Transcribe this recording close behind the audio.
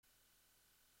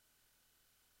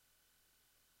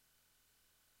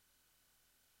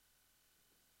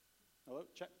Hello,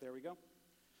 check, there we go.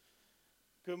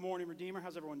 Good morning, Redeemer.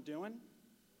 How's everyone doing?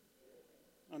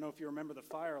 I don't know if you remember the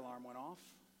fire alarm went off.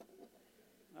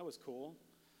 That was cool.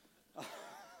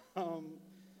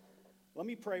 Let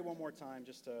me pray one more time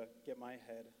just to get my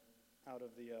head out of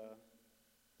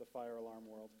the fire alarm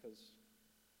world, because,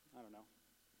 I don't know.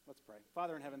 Let's pray.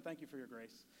 Father in heaven, thank you for your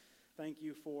grace. Thank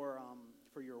you for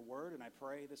your word, and I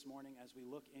pray this morning as we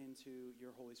look into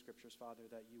your holy scriptures, Father,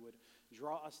 that you would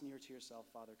draw us near to yourself,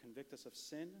 Father. Convict us of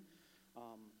sin.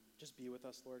 Just be with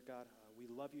us, Lord God. We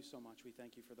love you so much. We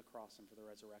thank you for the cross and for the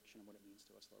resurrection and what it means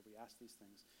to us, Lord. We ask these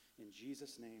things in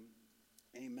Jesus' name.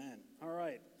 Amen. All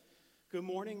right. Good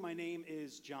morning. My name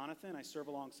is Jonathan. I serve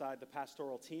alongside the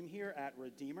pastoral team here at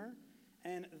Redeemer.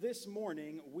 And this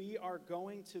morning, we are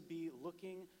going to be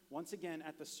looking once again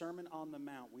at the Sermon on the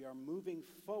Mount. We are moving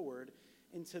forward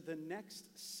into the next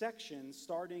section,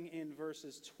 starting in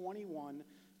verses 21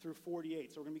 through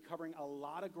 48. So we're going to be covering a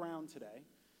lot of ground today,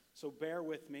 so bear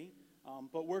with me.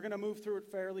 But we're going to move through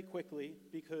it fairly quickly,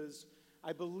 because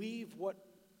I believe what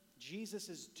Jesus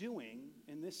is doing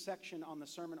in this section on the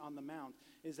Sermon on the Mount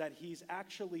is that he's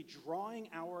actually drawing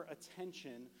our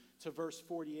attention to verse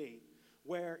 48,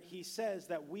 where he says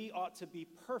that we ought to be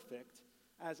perfect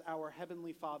as our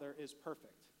Heavenly Father is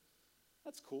perfect.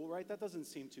 That's cool, right? That doesn't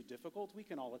seem too difficult. We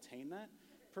can all attain that.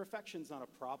 Perfection's not a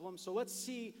problem. So let's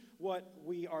see what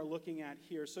we are looking at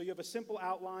here. So you have a simple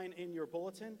outline in your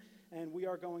bulletin, and we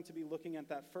are going to be looking at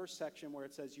that first section where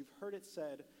it says, "You've heard it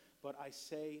said, but I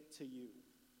say to you."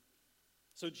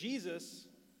 So Jesus,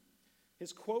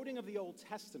 his quoting of the Old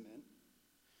Testament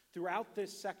throughout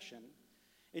this section,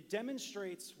 it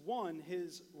demonstrates, one,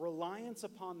 his reliance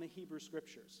upon the Hebrew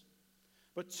Scriptures.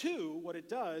 But two, what it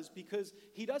does, because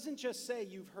he doesn't just say,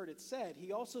 "You've heard it said,"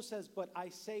 he also says, "But I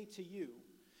say to you."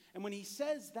 And when he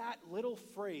says that little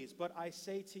phrase, "But I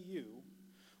say to you,"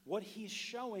 what he's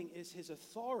showing is his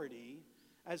authority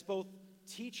as both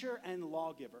teacher and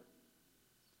lawgiver.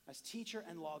 As teacher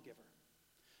and lawgiver.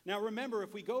 Now remember,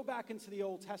 if we go back into the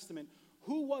Old Testament,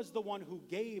 who was the one who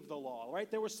gave the law, right?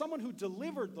 There was someone who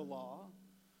delivered the law,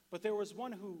 but there was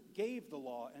one who gave the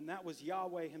law, and that was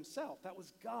Yahweh himself. That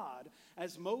was God,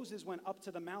 as Moses went up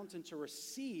to the mountain to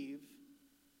receive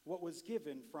what was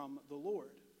given from the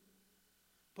Lord.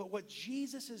 But what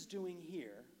Jesus is doing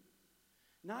here,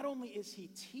 not only is he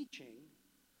teaching,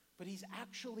 but he's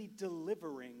actually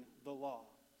delivering the law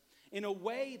in a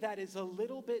way that is a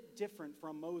little bit different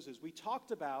from Moses. We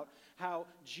talked about how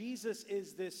Jesus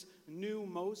is this new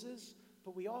Moses,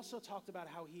 but we also talked about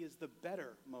how he is the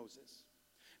better Moses.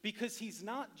 Because he's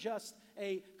not just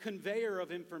a conveyor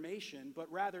of information,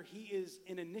 but rather he is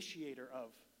an initiator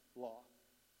of law.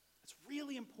 It's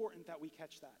really important that we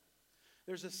catch that.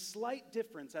 There's a slight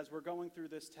difference as we're going through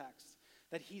this text,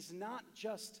 that he's not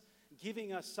just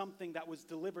giving us something that was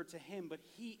delivered to him, but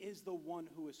he is the one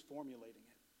who is formulating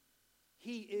it.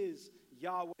 He is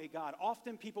Yahweh God.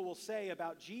 Often people will say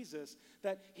about Jesus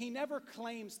that he never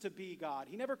claims to be God.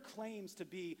 He never claims to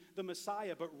be the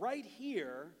Messiah. But right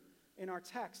here in our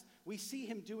text, we see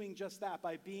him doing just that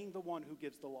by being the one who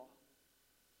gives the law.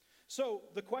 So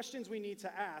the questions we need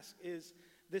to ask is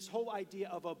this whole idea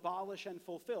of abolish and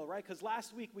fulfill, right? Because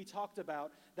last week we talked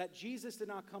about that Jesus did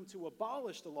not come to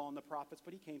abolish the law and the prophets,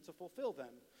 but he came to fulfill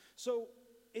them. So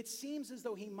it seems as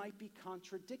though he might be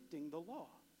contradicting the law.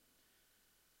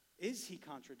 Is he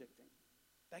contradicting?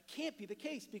 That can't be the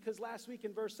case, because last week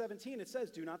in verse 17 it says,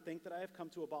 "Do not think that I have come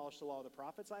to abolish the law of the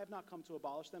prophets. I have not come to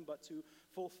abolish them, but to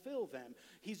fulfill them."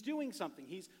 He's doing something.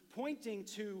 He's pointing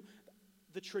to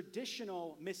the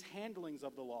traditional mishandlings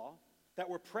of the law that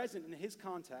were present in his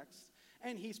context,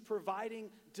 and he's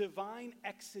providing divine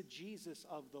exegesis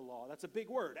of the law. That's a big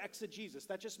word, exegesis.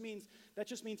 That just means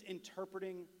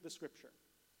interpreting the scripture.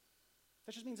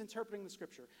 That just means interpreting the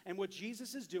scripture. And what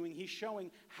Jesus is doing, he's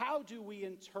showing how do we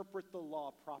interpret the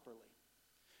law properly.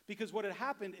 Because what had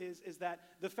happened is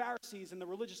that the Pharisees and the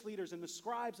religious leaders and the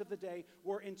scribes of the day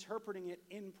were interpreting it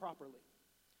improperly.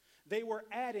 They were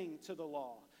adding to the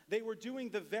law. They were doing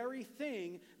the very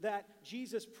thing that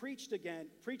Jesus preached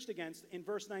against in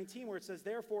verse 19, where it says,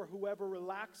 "Therefore, whoever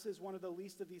relaxes one of the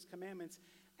least of these commandments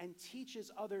and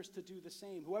teaches others to do the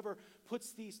same, whoever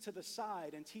puts these to the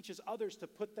side and teaches others to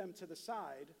put them to the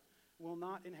side, will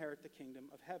not inherit the kingdom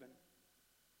of heaven."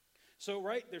 So,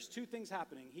 right, there's two things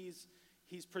happening. He's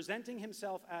presenting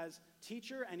himself as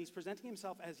teacher, and he's presenting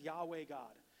himself as Yahweh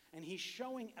God. And he's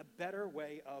showing a better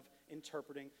way of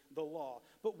interpreting the law.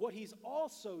 But what he's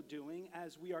also doing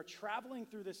as we are traveling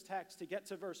through this text to get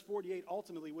to verse 48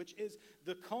 ultimately, which is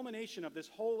the culmination of this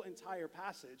whole entire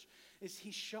passage, is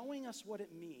he's showing us what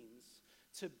it means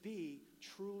to be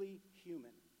truly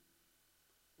human.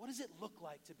 What does it look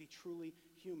like to be truly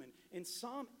human? In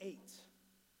Psalm 8,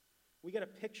 we get a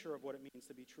picture of what it means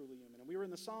to be truly human. And we were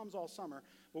in the Psalms all summer,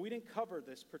 but we didn't cover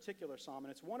this particular psalm, and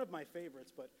it's one of my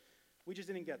favorites, but we just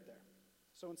didn't get there.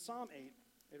 So in Psalm 8,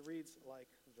 it reads like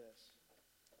this.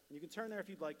 And you can turn there if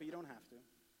you'd like, but you don't have to.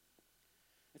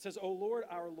 It says, O Lord,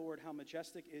 our Lord, how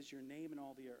majestic is your name in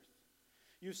all the earth.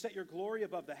 You have set your glory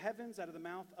above the heavens. Out of the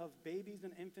mouth of babies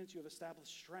and infants you have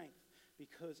established strength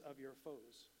because of your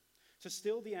foes, to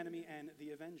still the enemy and the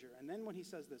avenger. And then when he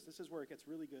says this is where it gets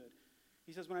really good.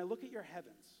 He says, when I look at your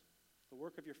heavens, the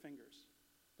work of your fingers,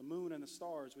 the moon and the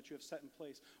stars which you have set in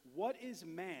place, what is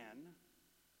man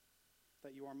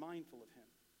that you are mindful of him?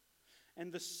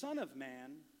 And the Son of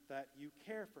Man that you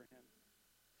care for him.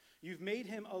 You've made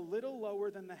him a little lower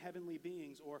than the heavenly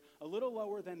beings, or a little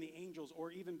lower than the angels,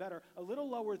 or even better, a little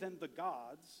lower than the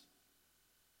gods,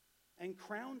 and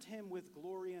crowned him with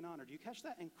glory and honor. Do you catch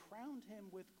that? And crowned him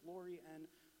with glory and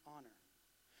honor.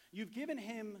 You've given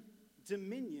him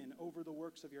dominion over the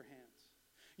works of your hands.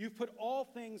 You've put all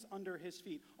things under his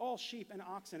feet, all sheep and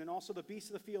oxen, and also the beasts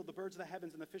of the field, the birds of the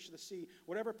heavens, and the fish of the sea,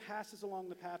 whatever passes along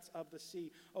the paths of the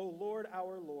sea. O Lord,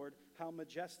 our Lord, how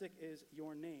majestic is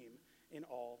your name in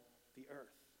all the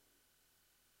earth.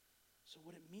 So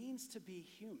what it means to be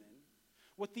human,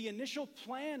 what the initial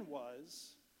plan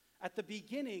was at the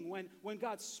beginning when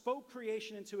God spoke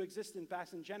creation into existence back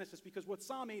in Genesis, because what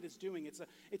Psalm 8 is doing,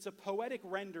 it's a poetic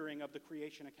rendering of the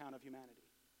creation account of humanity.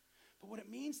 But what it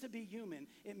means to be human,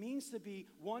 it means to be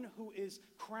one who is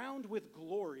crowned with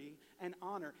glory and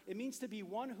honor. It means to be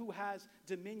one who has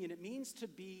dominion. It means to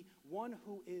be one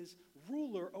who is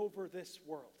ruler over this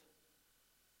world.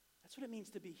 That's what it means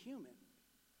to be human.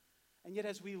 And yet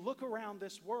as we look around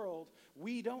this world,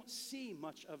 we don't see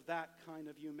much of that kind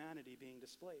of humanity being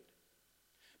displayed.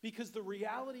 Because the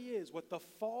reality is what the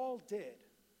fall did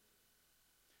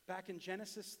back in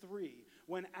Genesis 3,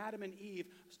 when Adam and Eve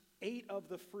ate of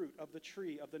the fruit of the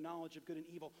tree of the knowledge of good and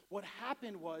evil, what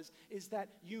happened is that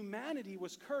humanity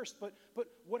was cursed, but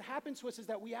what happened to us is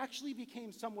that we actually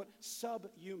became somewhat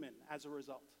subhuman as a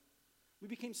result. We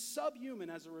became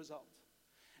subhuman as a result.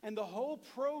 And the whole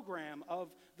program of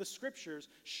the scriptures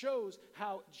shows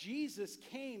how Jesus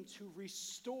came to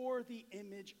restore the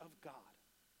image of God.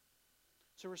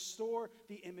 To restore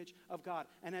the image of God.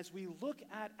 And as we look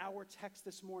at our text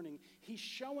this morning, he's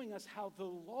showing us how the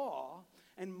law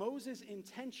and Moses'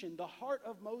 intention, the heart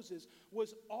of Moses,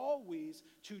 was always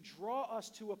to draw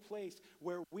us to a place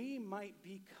where we might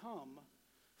become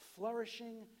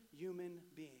flourishing human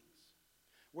beings.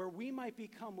 Where we might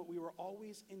become what we were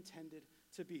always intended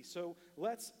to be. So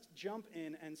let's jump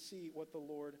in and see what the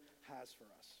Lord has for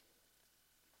us.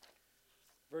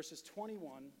 Verses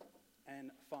 21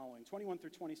 and following, 21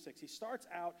 through 26. He starts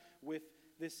out with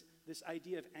this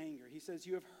idea of anger. He says,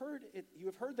 you have heard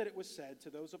that it was said to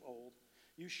those of old,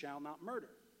 you shall not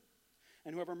murder.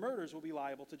 And whoever murders will be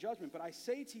liable to judgment. But I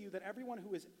say to you that everyone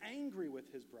who is angry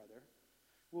with his brother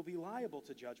will be liable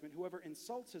to judgment. Whoever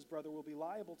insults his brother will be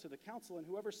liable to the council, and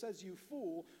whoever says you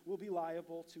fool will be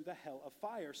liable to the hell of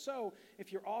fire. So,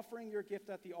 if you're offering your gift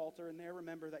at the altar and there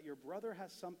remember that your brother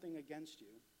has something against you,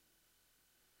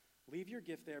 leave your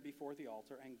gift there before the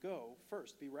altar and go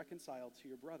first, be reconciled to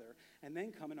your brother, and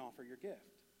then come and offer your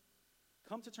gift.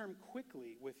 Come to terms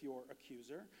quickly with your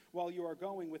accuser while you are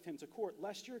going with him to court,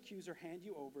 lest your accuser hand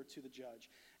you over to the judge,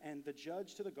 and the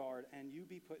judge to the guard, and you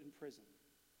be put in prison.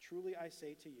 Truly I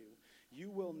say to you, you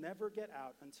will never get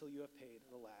out until you have paid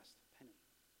the last penny.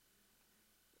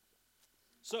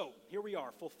 So, here we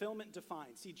are, fulfillment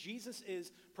defined. See, Jesus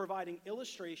is providing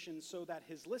illustrations so that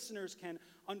his listeners can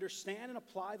understand and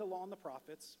apply the law and the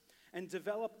prophets and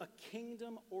develop a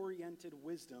kingdom-oriented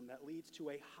wisdom that leads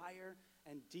to a higher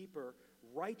and deeper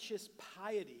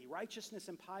righteousness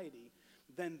and piety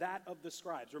than that of the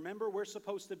scribes. Remember, we're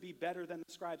supposed to be better than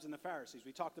the scribes and the Pharisees.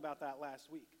 We talked about that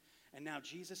last week. And now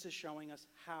Jesus is showing us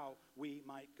how we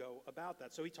might go about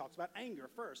that. So he talks about anger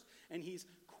first. And he's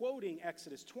quoting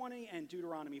Exodus 20 and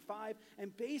Deuteronomy 5.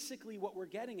 And basically what we're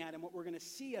getting at and what we're going to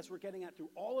see as we're getting at through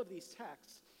all of these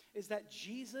texts is that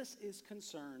Jesus is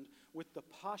concerned with the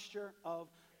posture of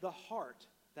the heart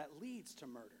that leads to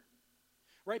murder.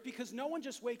 Right? Because no one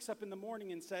just wakes up in the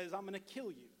morning and says, I'm going to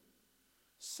kill you.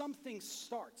 Something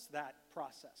starts that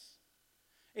process.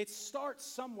 It starts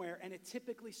somewhere, and it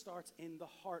typically starts in the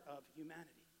heart of humanity.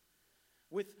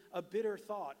 With a bitter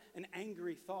thought, an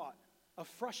angry thought, a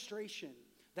frustration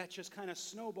that just kind of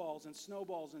snowballs and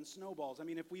snowballs and snowballs. I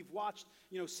mean, if we've watched,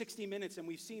 60 Minutes and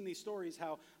we've seen these stories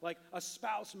how, like, a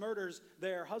spouse murders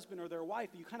their husband or their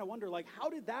wife, you kind of wonder, like, how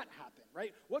did that happen?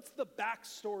 right? What's the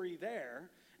backstory there?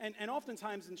 And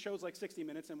oftentimes in shows like 60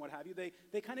 Minutes and what have you,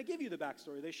 they kind of give you the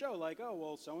backstory. They show like, oh,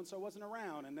 well, so-and-so wasn't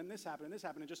around, and then this happened,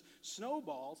 and just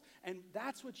snowballs. And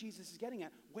that's what Jesus is getting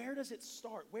at. Where does it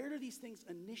start? Where do these things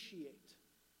initiate?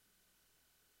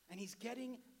 And he's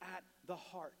getting at the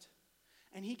heart.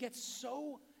 And he gets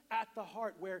so at the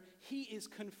heart where he is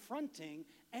confronting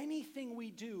anything we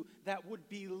do that would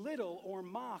belittle or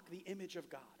mock the image of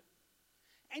God.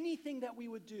 Anything that we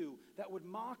would do that would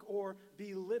mock or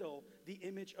belittle the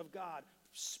image of God.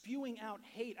 Spewing out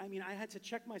hate. I mean, I had to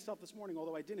check myself this morning,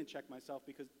 although I didn't check myself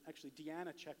because actually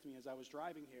Deanna checked me as I was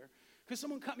driving here. Because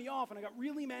someone cut me off and I got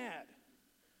really mad.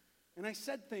 And I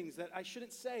said things that I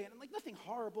shouldn't say. And I'm like, nothing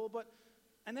horrible, but...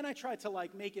 And then I tried to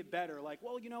like make it better. Like,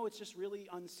 well, it's just really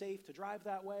unsafe to drive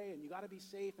that way and you got to be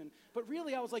safe. But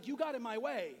really I was like, you got in my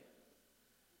way.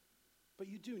 But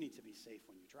you do need to be safe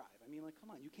when you drive. I mean, like, come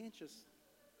on, you can't just...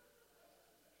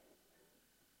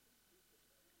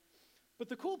 But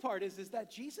the cool part is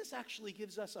that Jesus actually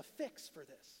gives us a fix for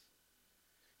this.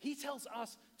 He tells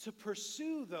us to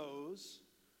pursue those,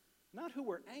 not who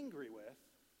we're angry with,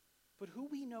 but who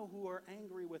we know who are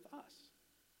angry with us.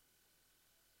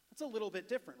 It's a little bit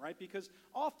different, right? Because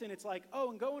often it's like, oh,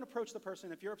 and go and approach the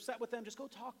person. If you're upset with them, just go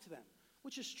talk to them,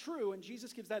 which is true, and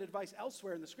Jesus gives that advice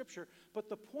elsewhere in the scripture. But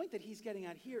the point that he's getting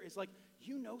at here is like,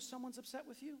 someone's upset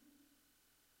with you?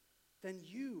 Then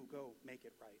you go make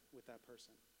it right with that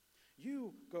person.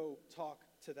 You go talk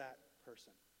to that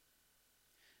person.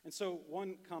 And so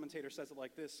one commentator says it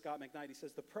like this, Scott McKnight, he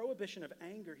says, the prohibition of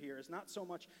anger here is not so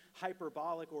much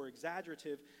hyperbolic or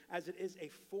exaggerative as it is a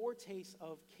foretaste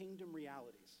of kingdom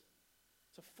realities.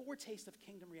 It's a foretaste of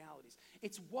kingdom realities.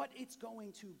 It's what it's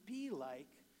going to be like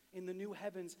in the new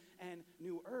heavens and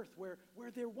new earth where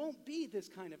there won't be this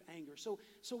kind of anger. So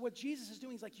what Jesus is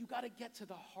doing is like, you got to get to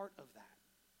the heart of that.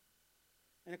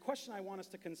 And a question I want us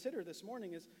to consider this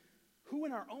morning is, who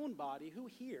in our own body, who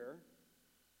here,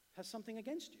 has something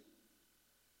against you?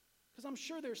 Because I'm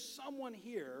sure there's someone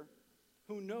here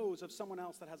who knows of someone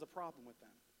else that has a problem with them.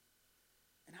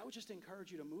 And I would just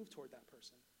encourage you to move toward that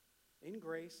person in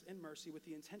grace, in mercy, with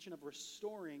the intention of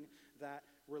restoring that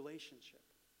relationship.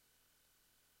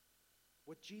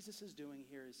 What Jesus is doing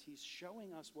here is he's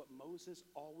showing us what Moses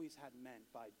always had meant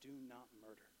by do not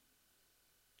murder.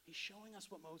 He's showing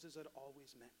us what Moses had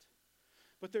always meant.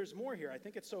 But there's more here. I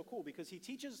think it's so cool because he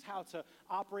teaches us how to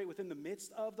operate within the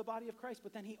midst of the body of Christ,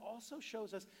 but then he also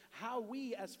shows us how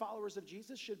we as followers of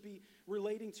Jesus should be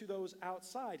relating to those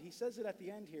outside. He says it at the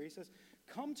end here. He says,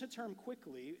 come to terms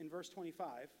quickly, in verse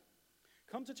 25,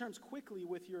 come to terms quickly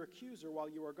with your accuser while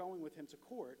you are going with him to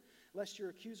court, lest your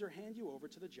accuser hand you over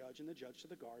to the judge and the judge to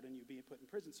the guard and you be put in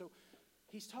prison. So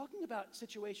he's talking about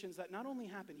situations that not only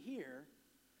happen here,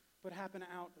 but happen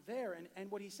out there.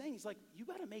 And what he's saying, he's like, you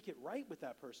got to make it right with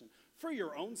that person for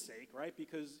your own sake, right?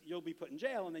 Because you'll be put in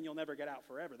jail and then you'll never get out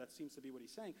forever. That seems to be what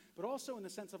he's saying. But also in the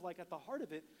sense of like at the heart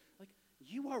of it, like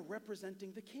you are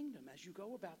representing the kingdom as you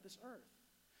go about this earth.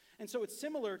 And so it's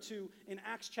similar to in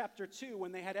Acts chapter 2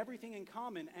 when they had everything in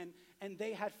common and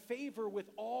they had favor with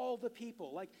all the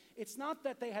people. Like it's not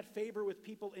that they had favor with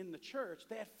people in the church.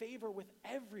 They had favor with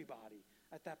everybody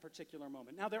at that particular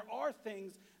moment. Now, there are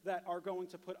things that are going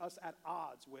to put us at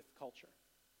odds with culture.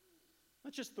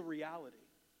 That's just the reality.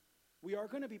 We are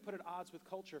going to be put at odds with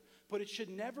culture, but it should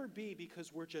never be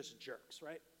because we're just jerks,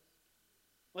 right?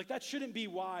 Like, that shouldn't be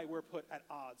why we're put at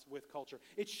odds with culture.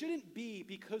 It shouldn't be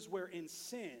because we're in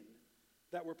sin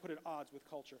that we're put at odds with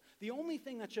culture. The only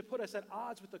thing that should put us at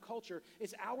odds with the culture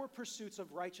is our pursuits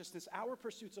of righteousness, our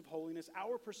pursuits of holiness,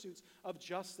 our pursuits of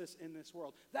justice in this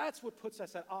world. That's what puts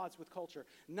us at odds with culture,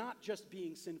 not just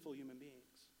being sinful human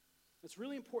beings. It's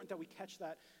really important that we catch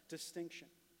that distinction.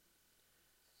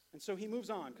 And so he moves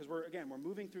on, because we're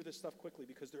moving through this stuff quickly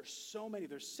because there's so many,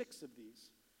 there's 6 of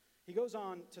these. He goes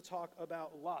on to talk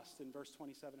about lust in verse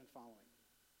 27 and following.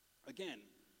 Again,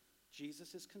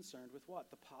 Jesus is concerned with what?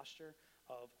 The posture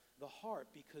of the heart,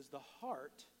 because the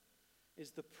heart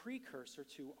is the precursor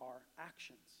to our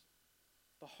actions.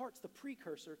 The heart's the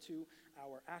precursor to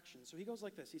our actions. So he goes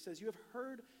like this. He says, you have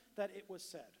heard that it was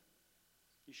said,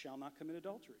 you shall not commit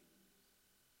adultery.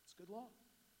 It's good law.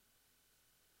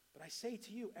 But I say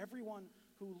to you, everyone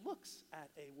who looks at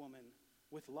a woman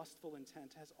with lustful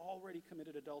intent has already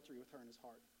committed adultery with her in his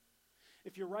heart.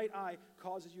 If your right eye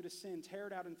causes you to sin, tear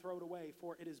it out and throw it away,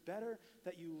 for it is better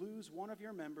that you lose one of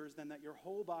your members than that your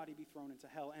whole body be thrown into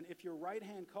hell. And if your right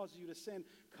hand causes you to sin,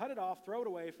 cut it off, throw it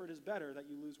away, for it is better that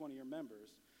you lose one of your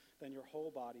members than your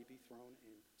whole body be thrown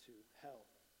into hell.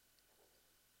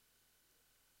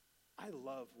 I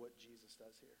love what Jesus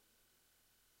does here.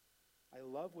 I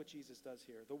love what Jesus does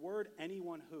here. The word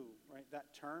anyone who, right?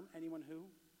 That term, anyone who,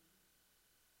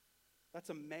 that's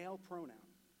a male pronoun.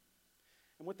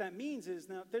 And what that means is,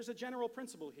 now there's a general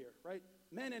principle here, right?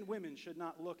 Men and women should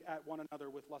not look at one another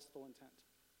with lustful intent.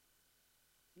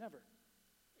 Never.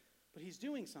 But he's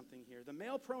doing something here. The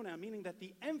male pronoun, meaning that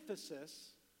the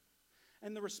emphasis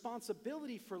and the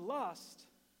responsibility for lust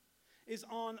is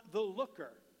on the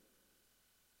looker,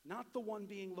 not the one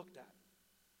being looked at.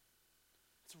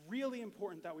 It's really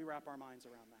important that we wrap our minds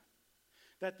around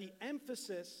that. That the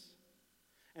emphasis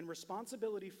and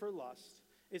responsibility for lust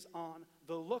is on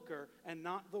the looker and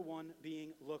not the one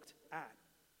being looked at.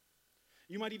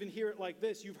 You might even hear it like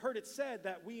this. You've heard it said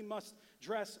that we must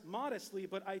dress modestly,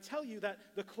 but I tell you that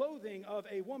the clothing of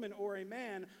a woman or a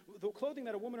man, the clothing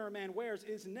that a woman or a man wears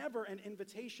is never an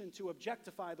invitation to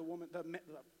objectify the woman. Can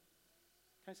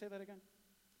I say that again?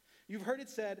 You've heard it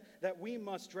said that we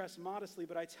must dress modestly,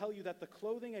 but I tell you that the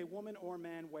clothing a woman or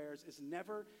man wears is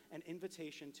never an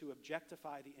invitation to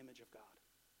objectify the image of God.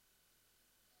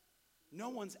 No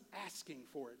one's asking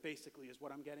for it, basically, is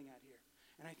what I'm getting at here.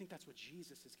 And I think that's what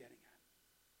Jesus is getting at.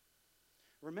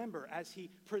 Remember, as he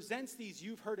presents these,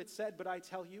 you've heard it said, but I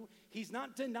tell you, he's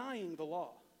not denying the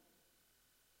law.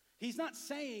 He's not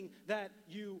saying that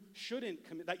you should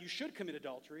commit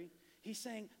adultery. He's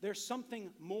saying there's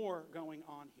something more going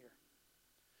on here.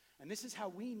 And this is how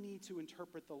we need to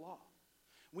interpret the law.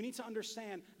 We need to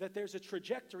understand that there's a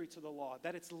trajectory to the law,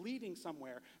 that it's leading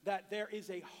somewhere, that there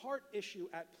is a heart issue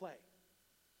at play.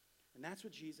 And that's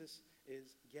what Jesus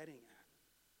is getting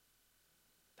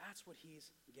at. That's what he's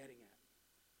getting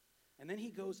at. And then he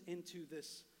goes into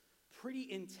this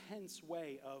pretty intense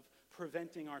way of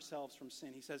preventing ourselves from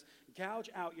sin. He says, gouge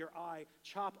out your eye,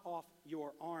 chop off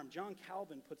your arm. John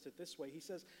Calvin puts it this way. He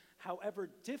says, however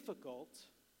difficult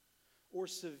or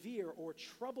severe or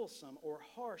troublesome or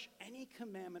harsh any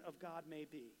commandment of God may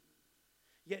be,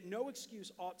 yet no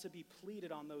excuse ought to be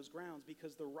pleaded on those grounds,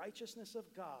 because the righteousness of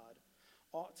God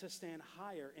ought to stand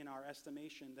higher in our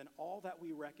estimation than all that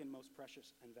we reckon most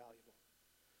precious and valuable.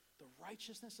 The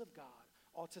righteousness of God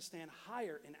ought to stand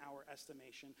higher in our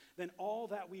estimation than all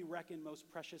that we reckon most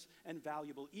precious and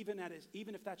valuable, even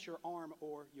if that's your arm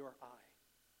or your eye.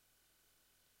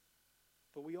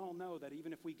 But we all know that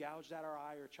even if we gouged out our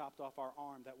eye or chopped off our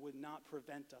arm, that would not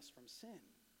prevent us from sin.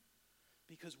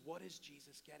 Because what is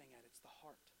Jesus getting at? It's the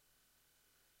heart.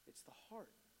 It's the heart.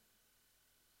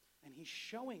 And he's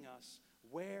showing us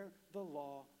where the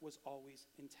law was always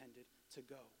intended to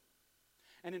go.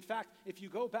 And in fact, if you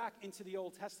go back into the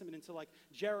Old Testament, into like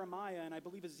Jeremiah, and I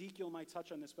believe Ezekiel might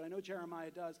touch on this, but I know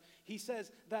Jeremiah does, he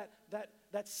says that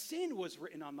sin was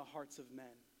written on the hearts of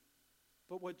men.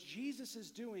 But what Jesus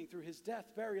is doing through his death,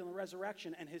 burial, and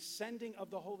resurrection, and his sending of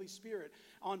the Holy Spirit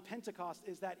on Pentecost,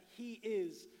 is that he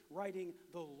is writing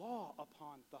the law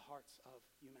upon the hearts of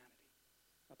humanity,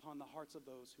 upon the hearts of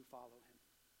those who follow him.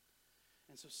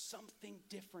 And so something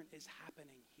different is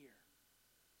happening here.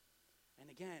 And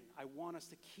again, I want us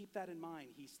to keep that in mind.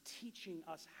 He's teaching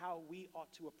us how we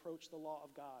ought to approach the law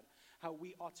of God, how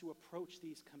we ought to approach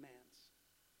these commands.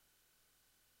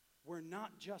 We're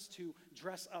not just to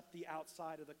dress up the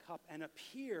outside of the cup and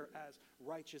appear as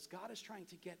righteous. God is trying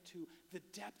to get to the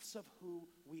depths of who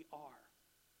we are.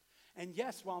 And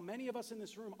yes, while many of us in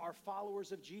this room are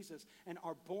followers of Jesus and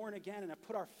are born again and have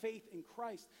put our faith in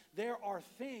Christ, there are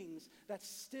things that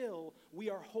still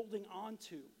we are holding on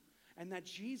to, and that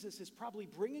Jesus is probably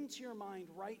bringing to your mind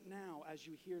right now as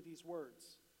you hear these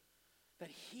words, that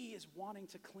he is wanting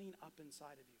to clean up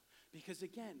inside of you. Because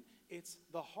again, it's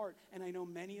the heart. And I know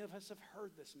many of us have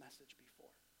heard this message before.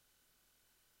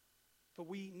 But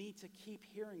we need to keep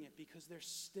hearing it, because there's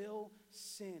still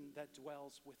sin that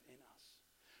dwells within us.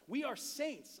 We are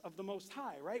saints of the Most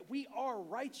High, right? We are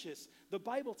righteous. The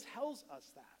Bible tells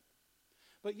us that.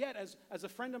 But yet, as a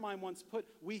friend of mine once put,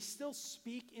 we still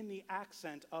speak in the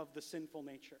accent of the sinful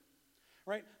nature.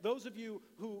 Right? Those of you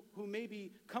who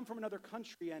maybe come from another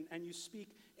country and you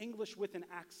speak English with an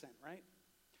accent, right?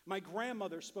 My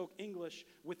grandmother spoke English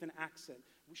with an accent.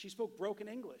 She spoke broken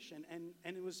English, and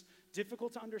it was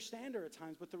difficult to understand her at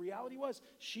times. But the reality was,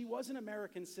 she was an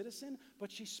American citizen,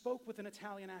 but she spoke with an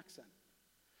Italian accent.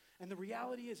 And the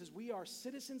reality is we are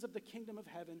citizens of the kingdom of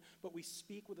heaven, but we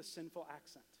speak with a sinful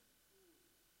accent.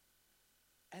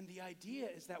 And the idea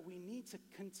is that we need to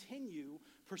continue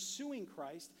pursuing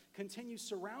Christ, continue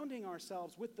surrounding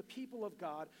ourselves with the people of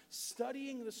God,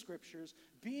 studying the scriptures,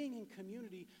 being in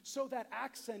community, so that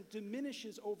accent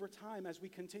diminishes over time as we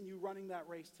continue running that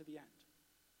race to the end.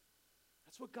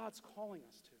 That's what God's calling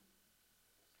us to.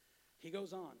 He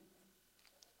goes on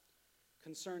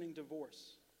concerning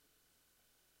divorce.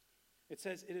 It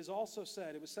says, it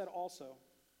was said also,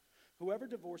 whoever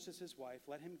divorces his wife,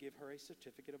 let him give her a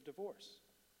certificate of divorce.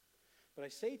 But I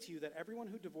say to you that everyone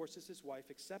who divorces his wife,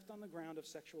 except on the ground of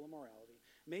sexual immorality,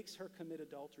 makes her commit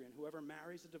adultery, and whoever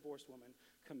marries a divorced woman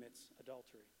commits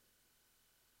adultery.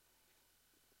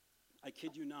 I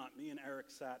kid you not, me and Eric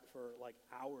sat for like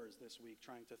hours this week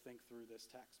trying to think through this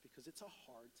text because it's a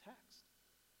hard text.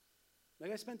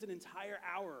 Like I spent an entire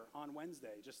hour on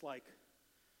Wednesday just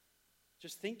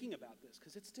thinking about this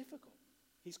because it's difficult.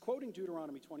 He's quoting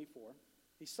Deuteronomy 24.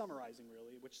 He's summarizing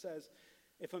really, which says,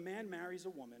 if a man marries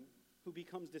a woman who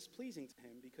becomes displeasing to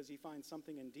him because he finds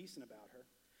something indecent about her,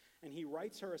 and he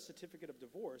writes her a certificate of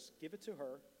divorce, give it to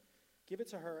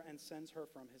her and sends her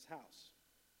from his house.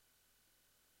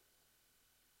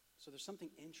 So there's something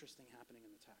interesting happening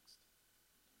in the text.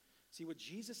 See, what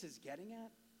Jesus is getting at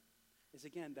is,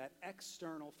 again, that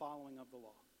external following of the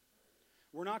law.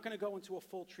 We're not going to go into a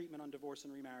full treatment on divorce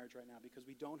and remarriage right now because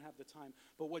we don't have the time.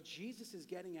 But what Jesus is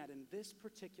getting at in this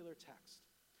particular text,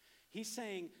 he's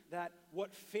saying that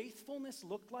what faithfulness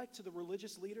looked like to the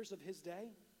religious leaders of his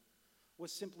day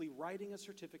was simply writing a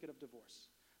certificate of divorce.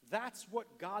 That's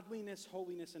what godliness,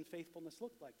 holiness, and faithfulness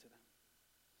looked like to them.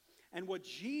 And what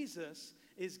Jesus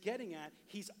is getting at,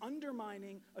 he's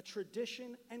undermining a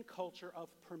tradition and culture of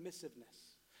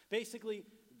permissiveness. Basically,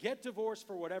 get divorced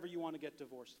for whatever you want to get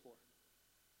divorced for.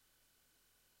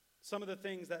 Some of the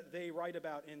things that they write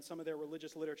about in some of their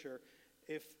religious literature,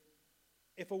 if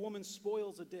a woman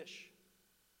spoils a dish,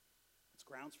 it's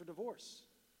grounds for divorce.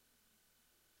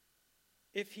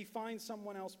 If he finds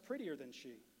someone else prettier than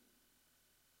she,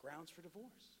 grounds for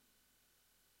divorce.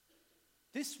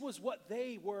 This was what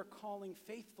they were calling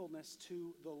faithfulness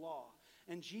to the law.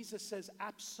 And Jesus says,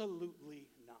 absolutely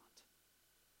not.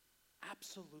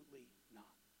 Absolutely not.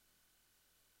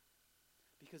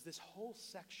 Because this whole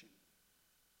section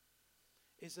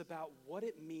is about what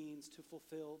it means to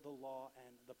fulfill the law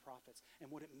and the prophets.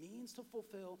 And what it means to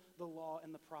fulfill the law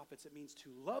and the prophets, it means to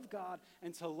love God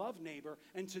and to love neighbor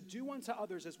and to do unto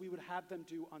others as we would have them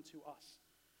do unto us.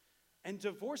 And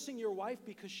divorcing your wife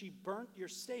because she burnt your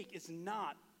steak is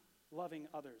not loving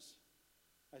others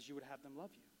as you would have them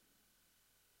love you.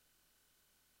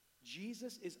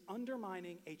 Jesus is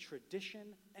undermining a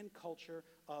tradition and culture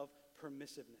of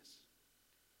permissiveness.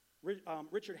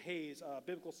 Richard Hayes, a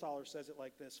biblical scholar, says it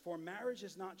like this: for marriage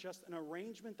is not just an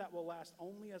arrangement that will last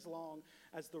only as long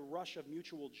as the rush of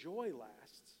mutual joy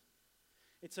lasts.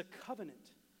 It's a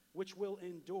covenant which will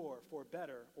endure for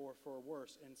better or for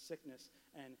worse in sickness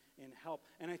and in health.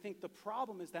 And I think the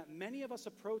problem is that many of us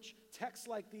approach texts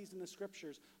like these in the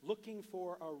scriptures looking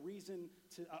for a reason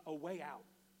a way out.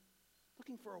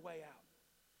 Looking for a way out.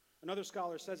 Another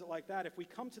scholar says it like that: if we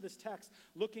come to this text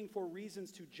looking for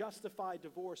reasons to justify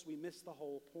divorce, we miss the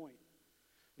whole point.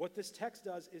 What this text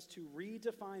does is to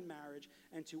redefine marriage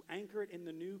and to anchor it in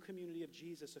the new community of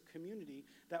Jesus, a community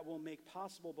that will make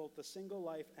possible both the single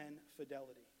life and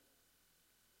fidelity.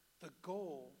 The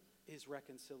goal is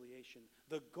reconciliation.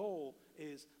 The goal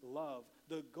is love.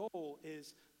 The goal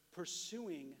is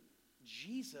pursuing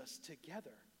Jesus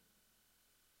together.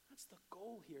 That's the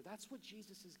goal here. That's what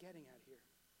Jesus is getting at here.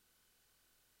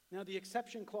 Now, the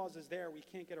exception clause is there. We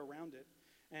can't get around it.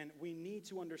 And we need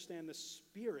to understand the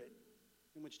spirit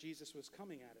in which Jesus was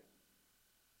coming at it.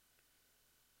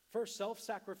 First,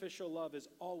 self-sacrificial love is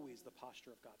always the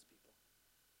posture of God's people.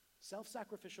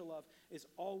 Self-sacrificial love is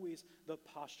always the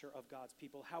posture of God's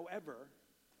people. However,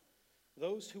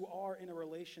 those who are in a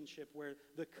relationship where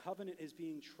the covenant is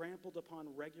being trampled upon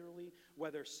regularly,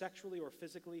 whether sexually or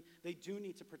physically, they do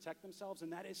need to protect themselves.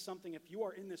 And that is something, if you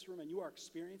are in this room and you are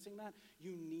experiencing that,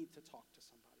 you need to talk to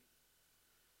somebody.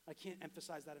 I can't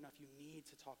emphasize that enough. You need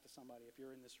to talk to somebody if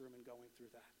you're in this room and going through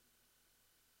that.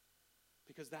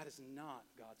 Because that is not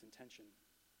God's intention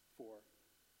for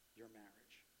your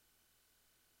marriage.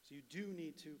 So you do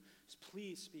need to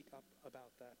please speak up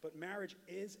about that. But marriage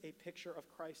is a picture of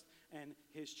Christ and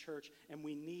his church, and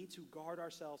we need to guard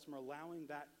ourselves from allowing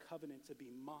that covenant to be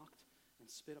mocked and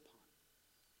spit upon.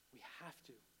 We have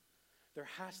to. There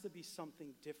has to be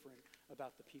something different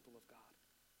about the people of God.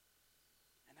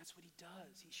 And that's what he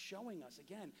does. He's showing us,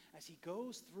 again, as he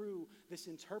goes through this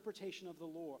interpretation of the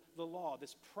law,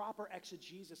 this proper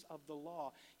exegesis of the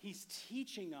law, he's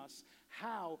teaching us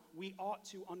how we ought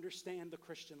to understand the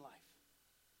Christian life.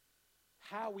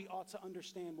 How we ought to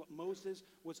understand what Moses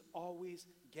was always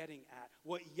getting at.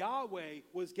 What Yahweh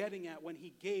was getting at when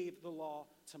he gave the law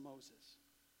to Moses.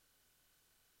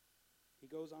 He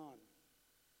goes on.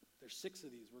 There's 6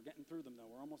 of these. We're getting through them, though.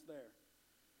 We're almost there.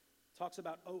 Talks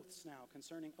about oaths now,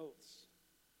 concerning oaths.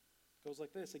 Goes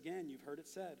like this. Again, you've heard it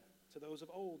said, to those of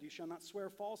old. You shall not swear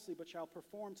falsely, but shall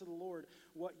perform to the Lord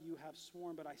what you have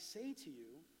sworn. But I say to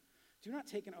you, do not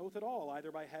take an oath at all,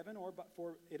 either by heaven,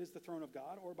 for it is the throne of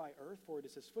God, or by earth, for it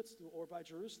is his footstool, or by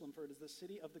Jerusalem, for it is the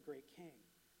city of the great king.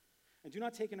 And do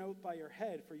not take an oath by your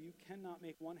head, for you cannot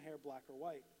make one hair black or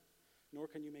white, nor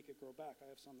can you make it grow back. I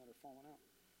have some that are fallen out.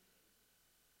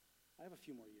 I have a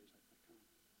few more years, I think.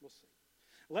 We'll see.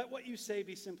 Let what you say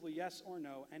be simply yes or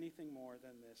no. Anything more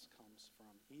than this comes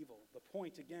from evil. The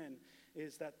point, again,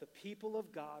 is that the people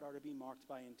of God are to be marked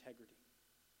by integrity.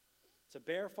 To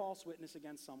bear false witness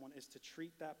against someone is to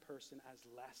treat that person as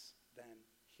less than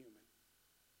human.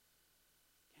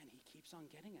 Again, he keeps on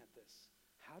getting at this.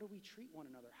 How do we treat one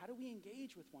another? How do we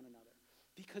engage with one another?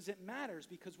 Because it matters,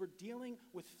 because we're dealing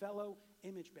with fellow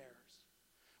image bearers.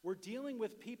 We're dealing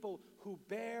with people who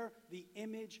bear the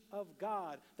image of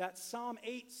God. That Psalm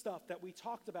 8 stuff that we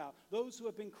talked about. Those who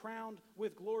have been crowned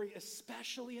with glory,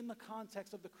 especially in the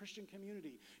context of the Christian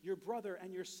community. Your brother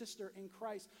and your sister in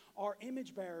Christ are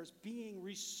image bearers being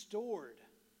restored.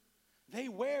 They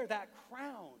wear that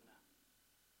crown.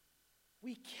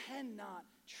 We cannot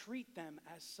treat them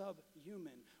as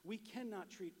subhuman. We cannot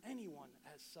treat anyone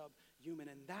as subhuman.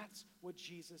 And that's what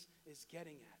Jesus is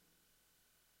getting at.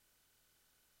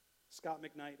 Scott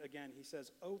McKnight, again, he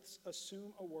says, oaths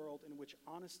assume a world in which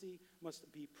honesty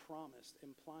must be promised,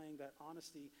 implying that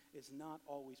honesty is not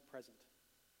always present.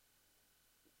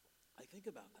 I think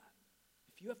about that.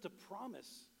 If you have to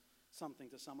promise something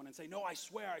to someone and say, no, I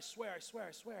swear, I swear, I swear,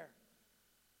 I swear,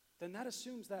 then that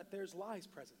assumes that there's lies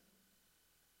present.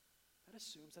 That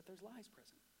assumes that there's lies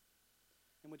present.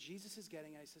 And what Jesus is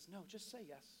getting at, he says, no, just say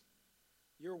yes.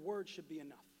 Your word should be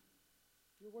enough.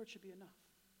 Your word should be enough.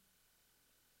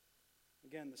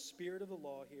 Again, the spirit of the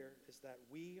law here is that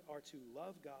we are to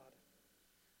love God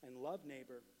and love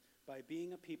neighbor by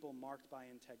being a people marked by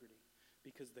integrity.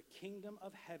 Because the kingdom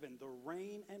of heaven, the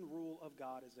reign and rule of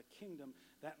God, is a kingdom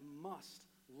that must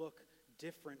look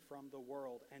different from the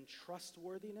world. And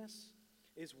trustworthiness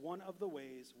is one of the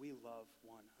ways we love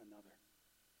one another.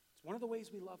 It's one of the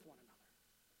ways we love one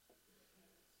another.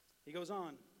 He goes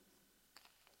on.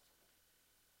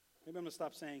 Maybe I'm going to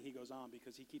stop saying he goes on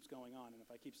because he keeps going on, and if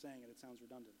I keep saying it, it sounds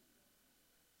redundant.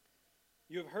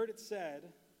 You have heard it said,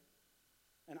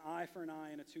 an eye for an eye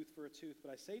and a tooth for a tooth,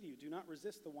 but I say to you, do not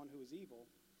resist the one who is evil.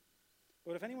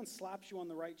 But if anyone slaps you on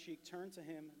the right cheek, turn to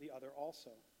him the other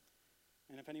also.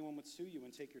 And if anyone would sue you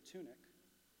and take your tunic,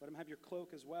 let him have your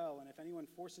cloak as well. And if anyone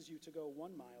forces you to go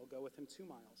 1 mile, go with him 2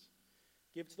 miles.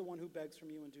 Give to the one who begs from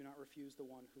you, and do not refuse the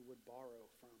one who would borrow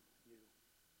from you.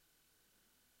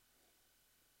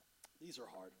 These are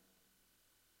hard.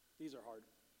 These are hard.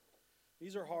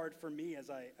 These are hard for me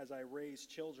as I raise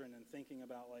children and thinking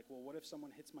about, like, well, what if someone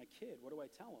hits my kid? What do I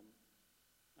tell them?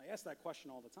 I ask that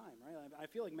question all the time, right? I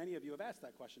feel like many of you have asked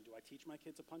that question. Do I teach my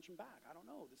kids to punch them back? I don't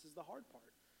know. This is the hard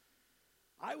part.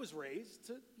 I was raised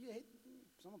to,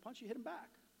 someone punch you, hit them back.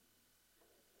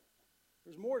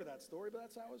 There's more to that story, but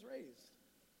that's how I was raised.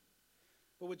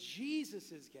 But what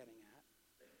Jesus is getting at,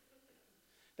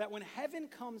 that when heaven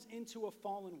comes into a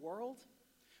fallen world,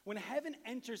 when heaven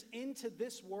enters into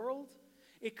this world,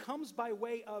 it comes by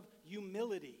way of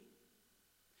humility.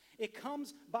 It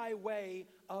comes by way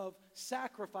of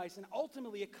sacrifice, and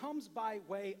ultimately it comes by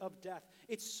way of death.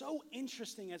 It's so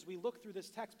interesting as we look through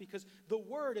this text because the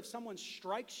word, if someone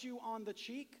strikes you on the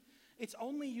cheek, it's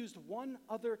only used one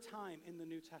other time in the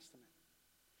New Testament.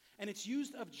 And it's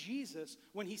used of Jesus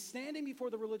when he's standing before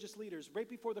the religious leaders right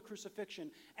before the crucifixion,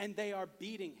 and they are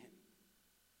beating him.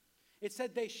 It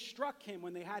said they struck him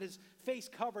when they had his face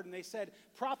covered, and they said,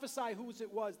 prophesy who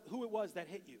it was that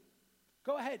hit you.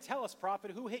 Go ahead, tell us, prophet,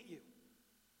 who hit you?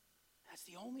 That's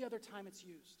the only other time it's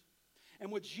used.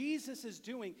 And what Jesus is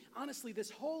doing, honestly, this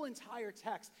whole entire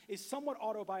text is somewhat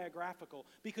autobiographical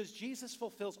because Jesus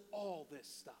fulfills all this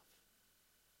stuff.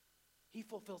 He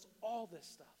fulfills all this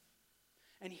stuff.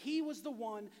 And he was the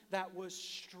one that was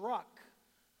struck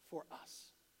for us.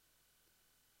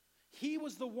 He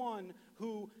was the one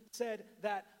who said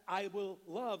that I will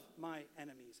love my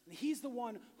enemies. And he's the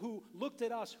one who looked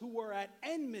at us who were at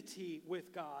enmity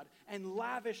with God and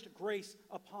lavished grace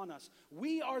upon us.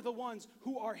 We are the ones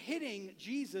who are hitting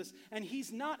Jesus, and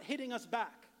he's not hitting us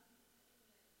back.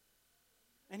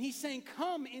 And he's saying,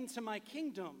 come into my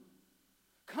kingdom.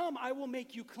 Come, I will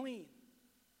make you clean.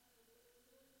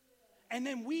 And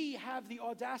then we have the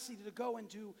audacity to go and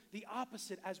do the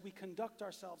opposite as we conduct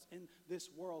ourselves in this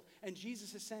world. And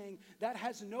Jesus is saying, that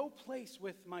has no place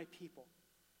with my people.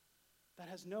 That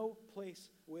has no place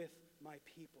with my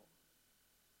people.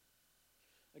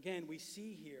 Again, we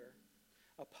see here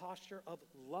a posture of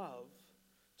love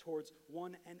towards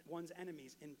one's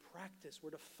enemies in practice.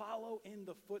 We're to follow in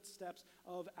the footsteps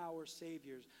of our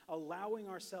saviors, allowing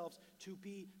ourselves to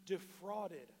be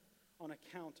defrauded on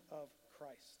account of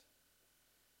Christ.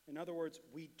 In other words,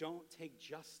 we don't take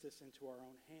justice into our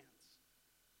own hands.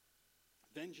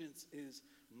 Vengeance is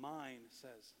mine,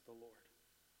 says the Lord.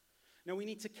 Now, we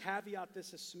need to caveat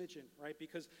this a smidgen, right?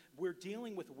 Because we're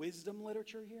dealing with wisdom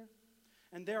literature here.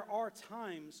 And there are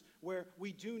times where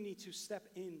we do need to step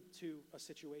into a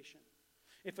situation.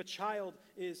 If a child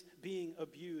is being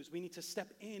abused, we need to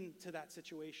step into that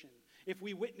situation. If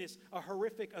we witness a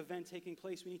horrific event taking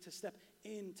place, we need to step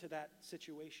into that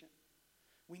situation.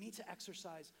 We need to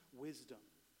exercise wisdom.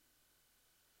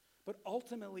 But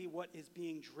ultimately, what is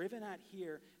being driven at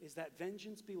here is that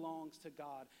vengeance belongs to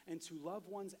God, and to love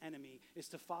one's enemy is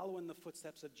to follow in the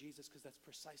footsteps of Jesus, because that's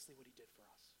precisely what he did for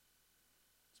us.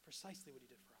 It's precisely what he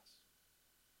did for us.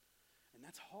 And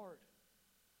that's hard,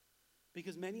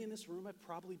 because many in this room have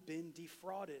probably been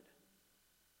defrauded.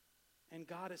 And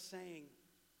God is saying,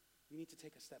 you need to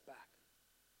take a step back.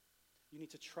 You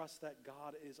need to trust that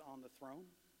God is on the throne,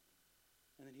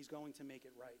 and that he's going to make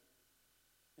it right.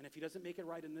 And if he doesn't make it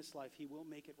right in this life, he will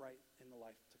make it right in the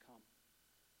life to come.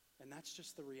 And that's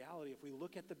just the reality. If we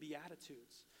look at the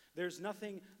Beatitudes, there's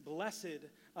nothing blessed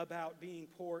about being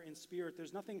poor in spirit.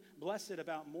 There's nothing blessed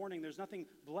about mourning. There's nothing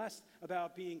blessed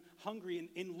about being hungry.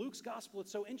 In Luke's gospel,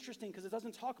 it's so interesting because it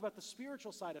doesn't talk about the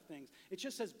spiritual side of things. It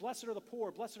just says, blessed are the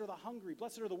poor, blessed are the hungry,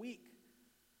 blessed are the weak.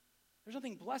 There's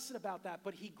nothing blessed about that,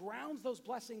 but he grounds those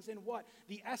blessings in what?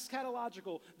 The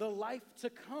eschatological, the life to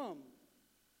come.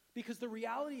 Because the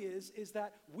reality is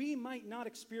that we might not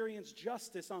experience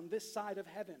justice on this side of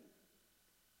heaven.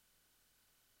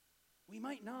 We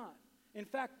might not. In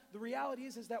fact, the reality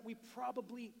is that we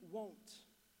probably won't.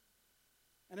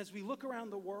 And as we look around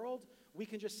the world, we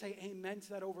can just say amen to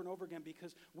that over and over again,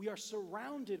 because we are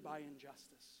surrounded by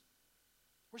injustice.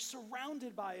 We're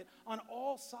surrounded by it on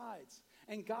all sides.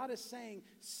 And God is saying,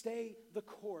 stay the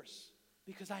course,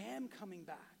 because I am coming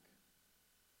back.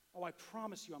 Oh, I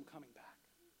promise you I'm coming back.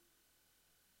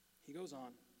 He goes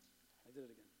on. I did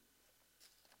it again.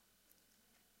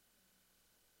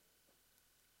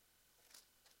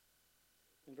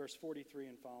 In verse 43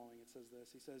 and following, it says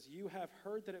this. He says, you have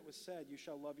heard that it was said, you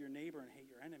shall love your neighbor and hate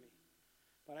your enemy.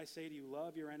 But I say to you,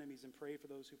 love your enemies and pray for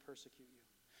those who persecute you,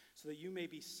 so that you may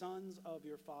be sons of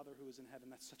your Father who is in heaven.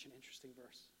 That's such an interesting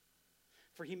verse.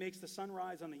 For he makes the sun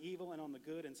rise on the evil and on the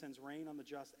good, and sends rain on the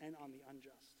just and on the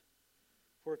unjust.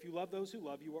 For if you love those who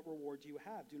love you, what reward do you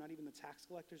have? Do not even the tax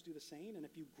collectors do the same? And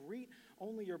if you greet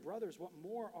only your brothers, what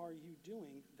more are you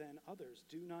doing than others?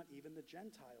 Do not even the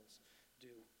Gentiles do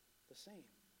the same?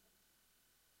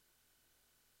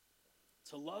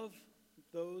 To love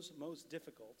those most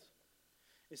difficult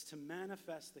is to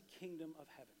manifest the kingdom of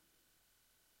heaven.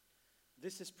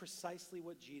 This is precisely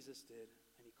what Jesus did,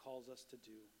 and he calls us to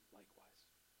do likewise.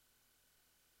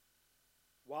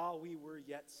 While we were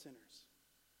yet sinners,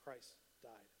 Christ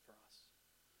died for us.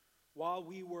 While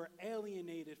we were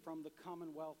alienated from the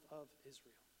commonwealth of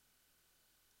Israel,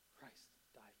 Christ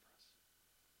died for us.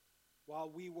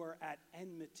 While we were at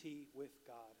enmity with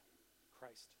God,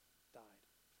 Christ died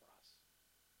for us.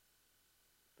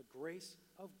 The grace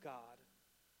of God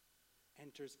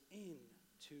enters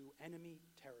into enemy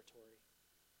territory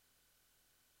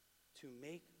to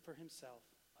make for himself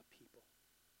a people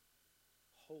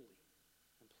holy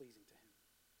and pleasing to him.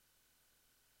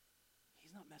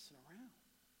 He's not messing around.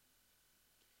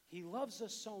 He loves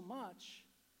us so much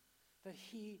that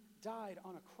he died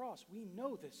on a cross. We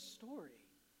know this story.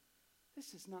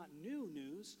 This is not new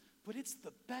news, but it's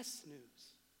the best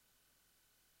news.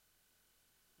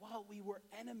 While we were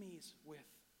enemies with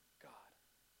God.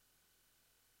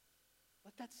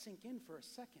 Let that sink in for a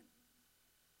second.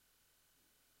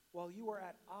 While you are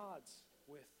at odds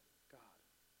with God,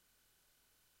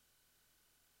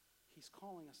 he's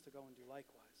calling us to go and do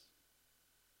likewise.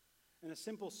 And a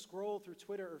simple scroll through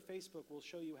Twitter or Facebook will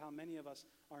show you how many of us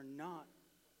are not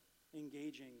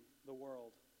engaging the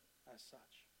world as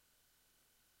such.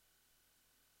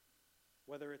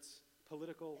 Whether it's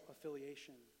political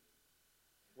affiliation,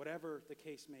 whatever the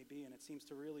case may be, and it seems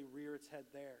to really rear its head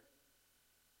there.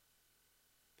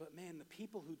 But man, the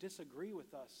people who disagree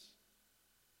with us,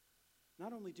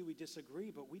 not only do we disagree,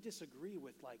 but we disagree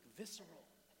with like visceral.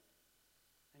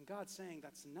 And God's saying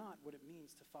that's not what it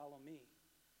means to follow me.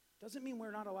 Doesn't mean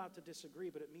we're not allowed to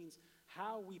disagree, but it means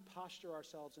how we posture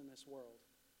ourselves in this world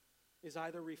is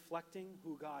either reflecting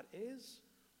who God is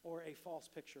or a false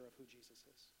picture of who Jesus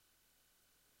is.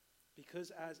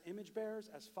 Because as image bearers,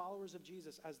 as followers of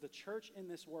Jesus, as the church in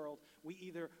this world, we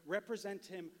either represent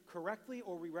him correctly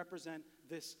or we represent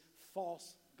this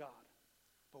false God,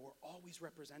 but we're always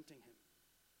representing him.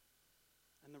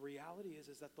 And the reality is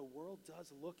that the world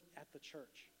does look at the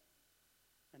church,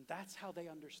 and that's how they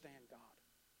understand God.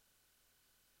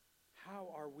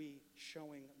 How are we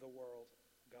showing the world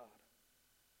God?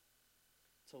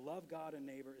 To love God and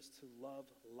neighbor is to love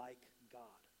like God.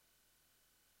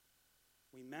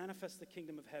 We manifest the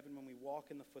kingdom of heaven when we walk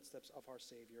in the footsteps of our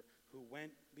Savior who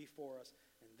went before us,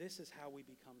 and this is how we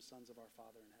become sons of our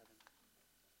Father in heaven.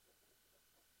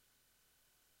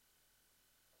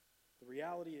 The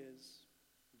reality is,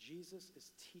 Jesus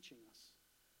is teaching us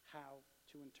how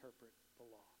to interpret the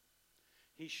law.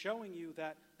 He's showing you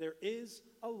that there is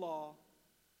a law,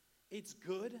 it's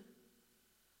good,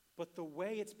 but the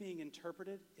way it's being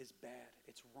interpreted is bad,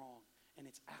 it's wrong, and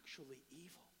it's actually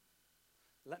evil.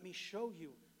 Let me show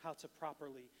you how to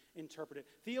properly interpret it.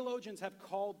 Theologians have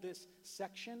called this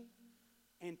section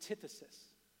antithesis,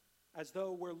 as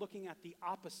though we're looking at the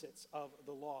opposites of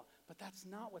the law. But that's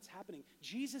not what's happening.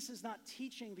 Jesus is not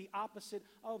teaching the opposite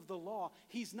of the law.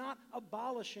 He's not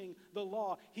abolishing the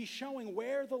law. He's showing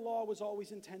where the law was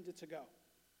always intended to go.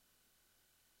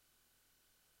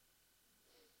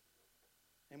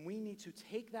 And we need to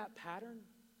take that pattern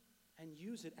and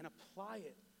use it and apply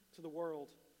it to the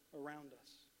world around us.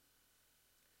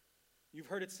 You've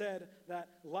heard it said that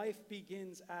life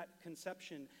begins at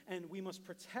conception, and we must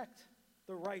protect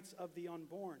the rights of the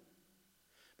unborn.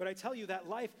 But I tell you that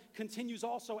life continues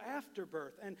also after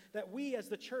birth, and that we as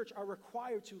the church are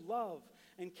required to love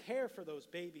and care for those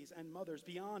babies and mothers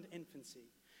beyond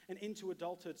infancy and into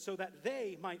adulthood so that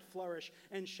they might flourish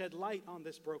and shed light on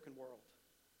this broken world.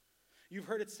 You've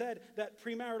heard it said that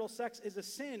premarital sex is a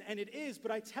sin, and it is,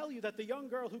 but I tell you that the young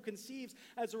girl who conceives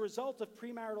as a result of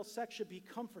premarital sex should be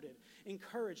comforted,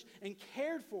 encouraged, and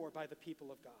cared for by the people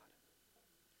of God.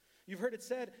 You've heard it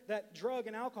said that drug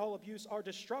and alcohol abuse are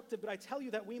destructive, but I tell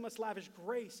you that we must lavish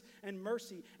grace and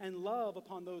mercy and love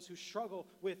upon those who struggle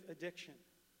with addiction.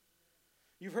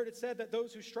 You've heard it said that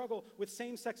those who struggle with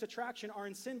same-sex attraction are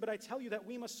in sin, but I tell you that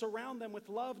we must surround them with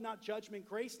love, not judgment,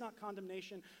 grace, not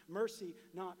condemnation, mercy,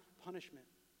 not punishment.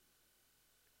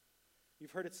 You've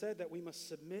heard it said that we must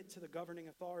submit to the governing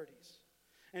authorities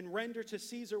and render to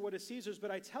Caesar what is Caesar's,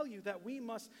 but I tell you that we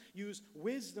must use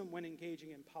wisdom when engaging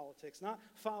in politics, not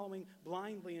following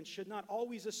blindly, and should not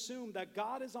always assume that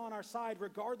God is on our side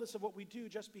regardless of what we do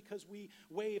just because we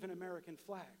wave an American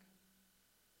flag.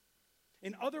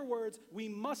 In other words, we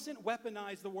mustn't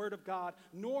weaponize the word of God,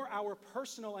 nor our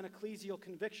personal and ecclesial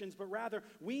convictions, but rather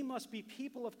we must be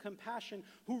people of compassion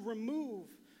who remove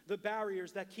the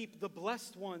barriers that keep the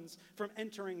blessed ones from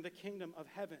entering the kingdom of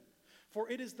heaven. For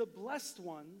it is the blessed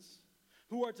ones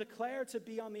who are declared to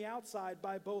be on the outside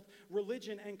by both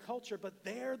religion and culture, but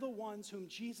they're the ones whom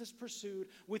Jesus pursued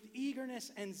with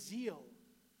eagerness and zeal.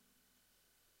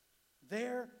 They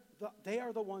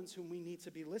are the ones whom we need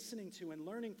to be listening to and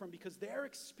learning from, because their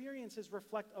experiences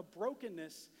reflect a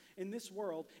brokenness in this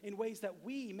world in ways that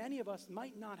many of us,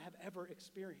 might not have ever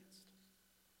experienced.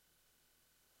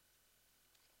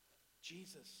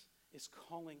 Jesus is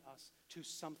calling us to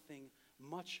something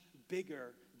much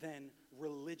bigger than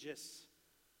religious.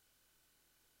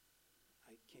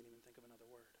 I can't even think of another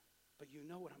word. But you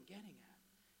know what I'm getting at.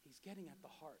 He's getting at the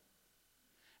heart.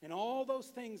 And all those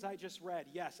things I just read,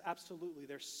 yes, absolutely,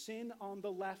 there's sin on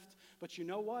the left, but you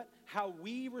know what? How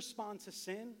we respond to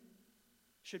sin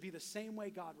should be the same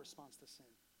way God responds to sin.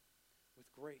 With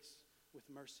grace, with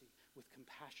mercy, with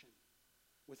compassion,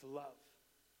 with love.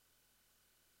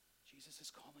 Jesus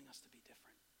is calling us to be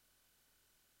different.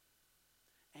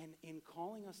 And in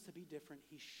calling us to be different,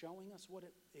 he's showing us what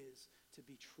it is to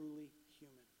be truly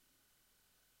human.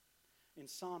 In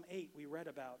Psalm 8, we read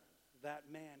about that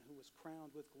man who was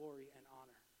crowned with glory and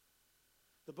honor.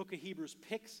 The book of Hebrews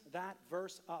picks that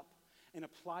verse up and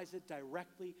applies it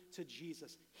directly to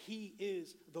Jesus. He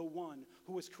is the one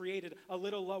who was created a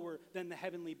little lower than the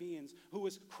heavenly beings, who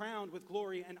was crowned with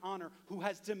glory and honor, who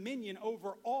has dominion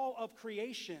over all of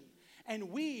creation.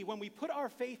 And we, when we put our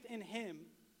faith in him,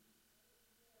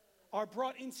 are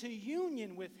brought into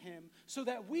union with him so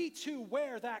that we too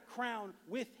wear that crown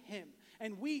with him.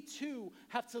 And we too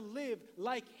have to live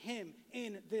like him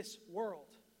in this world.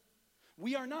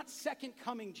 We are not second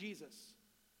coming Jesus.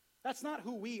 That's not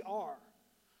who we are.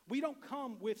 We don't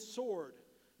come with sword,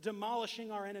 demolishing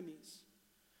our enemies.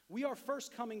 We are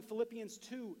first coming Philippians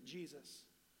 2 Jesus.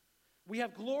 We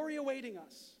have glory awaiting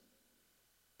us.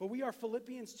 But we are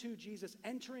Philippians 2 Jesus,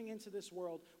 entering into this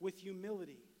world with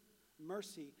humility,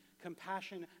 mercy,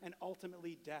 compassion, and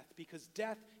ultimately death, because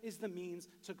death is the means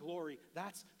to glory.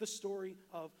 That's the story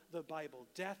of the Bible.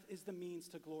 Death is the means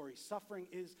to glory. Suffering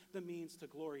is the means to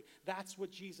glory. That's what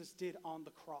Jesus did on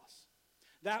the cross.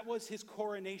 That was his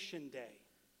coronation day.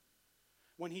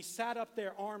 When he sat up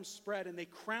there, arms spread, and they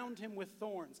crowned him with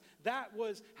thorns. That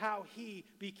was how he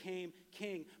became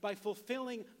king, by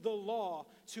fulfilling the law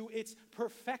to its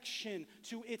perfection,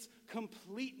 to its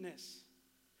completeness.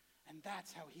 And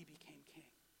that's how he became king.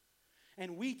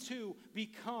 And we too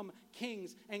become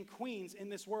kings and queens in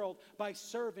this world by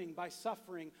serving, by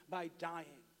suffering, by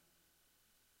dying.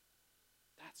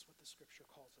 That's what the scripture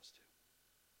calls us to.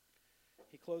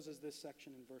 He closes this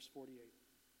section in verse 48.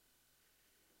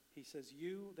 He says,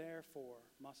 "You therefore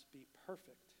must be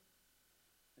perfect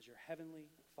as your heavenly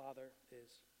Father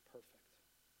is perfect."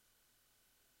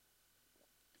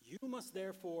 You must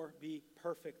therefore be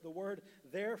perfect. The word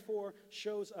therefore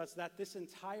shows us that this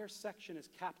entire section is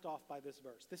capped off by this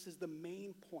verse. This is the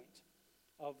main point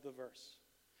of the verse.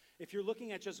 If you're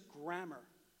looking at just grammar,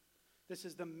 this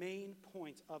is the main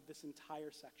point of this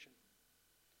entire section.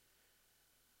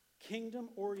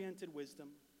 Kingdom-oriented wisdom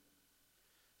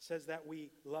says that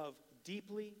we love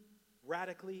deeply,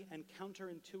 radically, and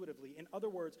counterintuitively. In other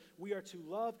words, we are to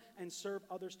love and serve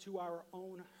others to our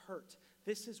own hurt.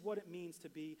 This is what it means to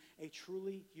be a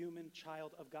truly human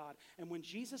child of God. And when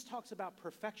Jesus talks about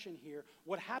perfection here,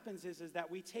 what happens is that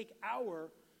we take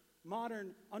our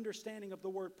modern understanding of the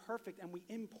word perfect and we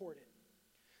import it.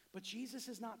 But Jesus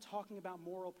is not talking about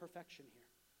moral perfection here.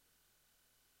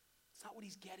 It's not what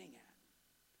he's getting at.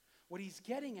 What he's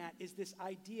getting at is this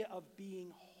idea of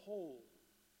being whole,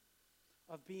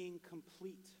 of being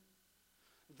complete.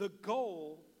 The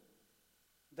goal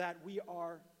that we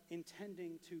are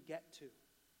intending to get to.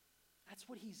 That's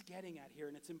what he's getting at here.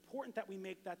 And it's important that we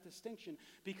make that distinction,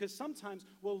 because sometimes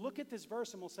we'll look at this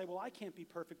verse and we'll say, well, I can't be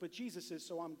perfect, but Jesus is,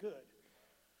 so I'm good.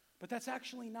 But that's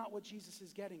actually not what Jesus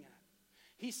is getting at.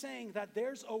 He's saying that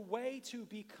there's a way to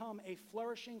become a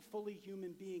flourishing, fully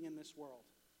human being in this world.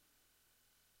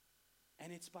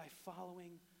 And it's by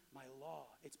following my law.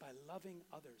 It's by loving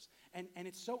others. And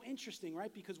it's so interesting,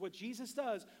 right? Because what Jesus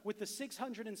does with the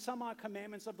 600 and some odd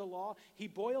commandments of the law, he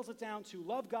boils it down to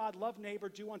love God, love neighbor,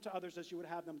 do unto others as you would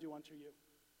have them do unto you.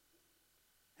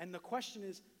 And the question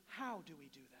is, how do we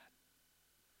do that?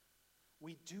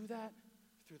 We do that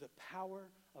through the power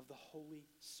of the Holy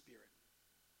Spirit.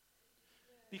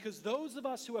 Because those of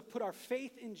us who have put our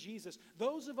faith in Jesus,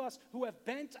 those of us who have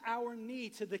bent our knee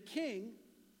to the King,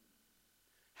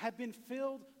 have been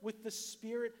filled with the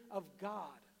Spirit of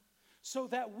God, so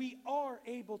that we are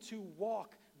able to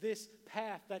walk this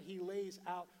path that he lays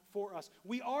out for us.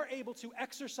 We are able to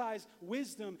exercise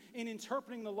wisdom in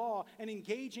interpreting the law and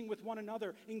engaging with one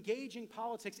another, engaging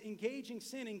politics, engaging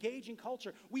sin, engaging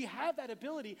culture. We have that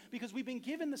ability because we've been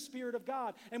given the Spirit of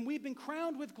God, and we've been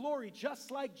crowned with glory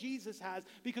just like Jesus has,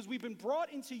 because we've been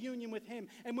brought into union with him.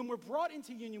 And when we're brought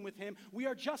into union with him, we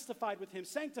are justified with him,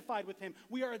 sanctified with him.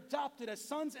 We are adopted as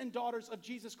sons and daughters of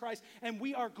Jesus Christ, and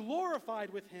we are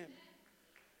glorified with him.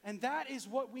 And that is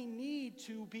what we need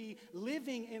to be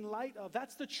living in light of.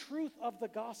 That's the truth of the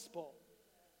gospel.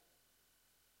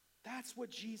 That's what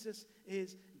Jesus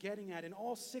is getting at. In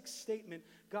all six statements,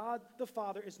 God the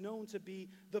Father is known to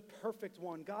be the perfect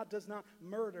one. God does not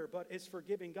murder, but is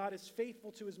forgiving. God is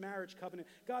faithful to his marriage covenant.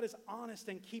 God is honest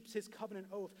and keeps his covenant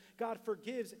oath. God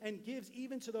forgives and gives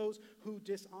even to those who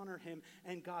dishonor him.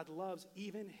 And God loves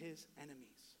even his enemies.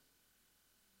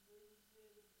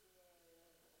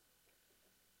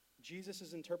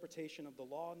 Jesus' interpretation of the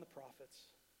law and the prophets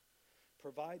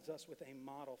provides us with a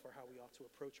model for how we ought to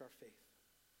approach our faith.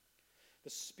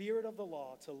 The spirit of the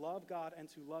law, to love God and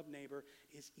to love neighbor,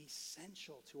 is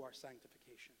essential to our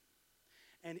sanctification.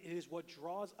 And it is what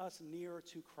draws us nearer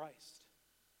to Christ.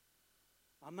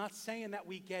 I'm not saying that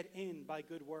we get in by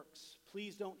good works.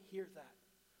 Please don't hear that.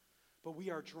 But we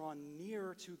are drawn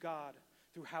nearer to God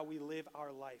through how we live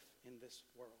our life in this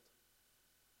world.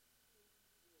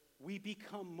 We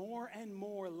become more and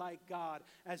more like God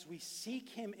as we seek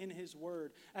him in his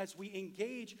word, as we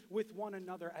engage with one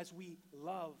another, as we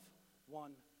love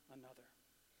one another.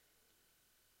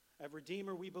 At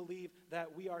Redeemer, we believe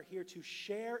that we are here to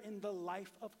share in the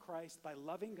life of Christ by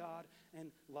loving God and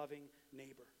loving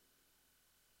neighbor.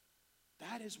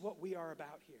 That is what we are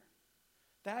about here.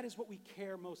 That is what we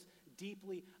care most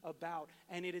deeply about.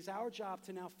 And it is our job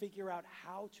to now figure out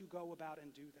how to go about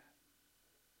and do that.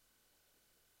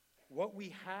 What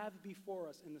we have before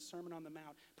us in the Sermon on the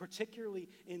Mount, particularly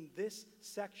in this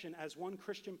section, as one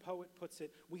Christian poet puts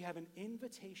it, we have an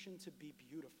invitation to be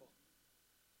beautiful.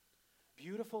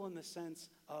 Beautiful in the sense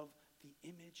of the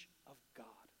image of God.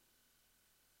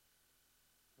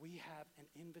 We have an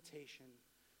invitation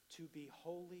to be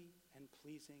holy and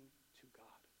pleasing to God.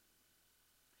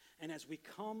 And as we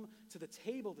come to the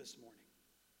table this morning,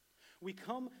 We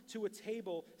come to a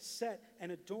table set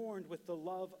and adorned with the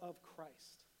love of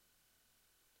Christ.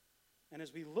 And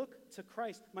as we look to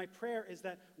Christ, my prayer is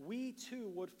that we too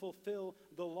would fulfill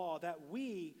the law, that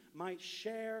we might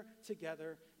share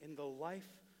together in the life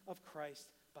of Christ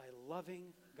by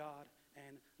loving God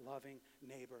and loving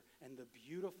neighbor. And the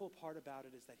beautiful part about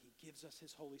it is that he gives us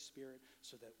his Holy Spirit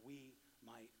so that we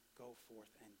might go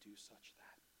forth and do such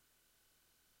that.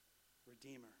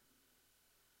 Redeemer,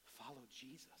 follow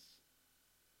Jesus.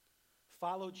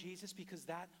 Follow Jesus because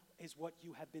that is what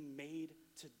you have been made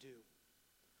to do.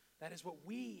 That is what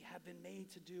we have been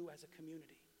made to do as a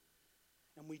community.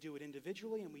 And we do it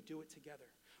individually and we do it together.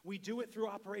 We do it through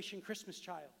Operation Christmas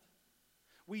Child.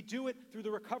 We do it through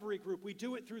the recovery group. We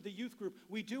do it through the youth group.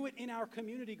 We do it in our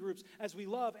community groups as we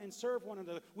love and serve one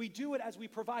another. We do it as we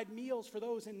provide meals for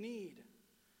those in need.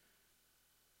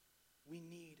 We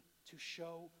need to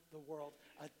show the world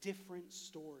a different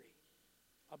story,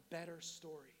 a better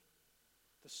story.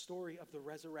 The story of the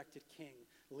resurrected King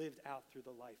lived out through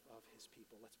the life of his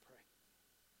people. Let's pray.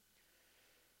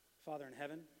 Father in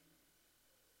heaven,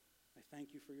 I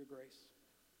thank you for your grace.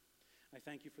 I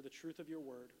thank you for the truth of your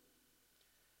word.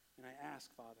 And I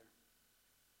ask, Father,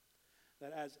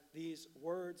 that as these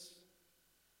words,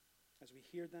 as we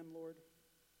hear them, Lord,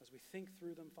 as we think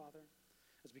through them, Father,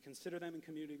 as we consider them in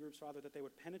community groups, Father, that they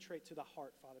would penetrate to the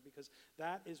heart, Father, because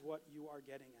that is what you are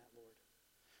getting at, Lord.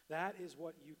 That is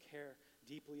what you care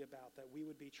deeply about, that we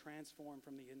would be transformed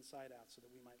from the inside out so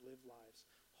that we might live lives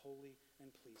holy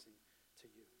and pleasing to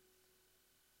you.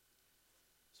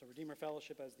 So Redeemer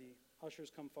Fellowship, as the ushers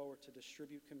come forward to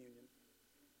distribute communion,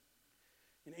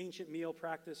 an ancient meal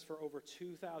practiced for over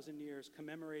 2,000 years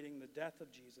commemorating the death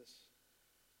of Jesus,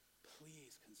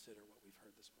 please consider what we've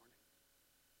heard this morning.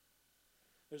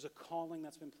 There's a calling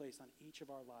that's been placed on each of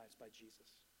our lives by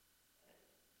Jesus.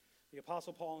 The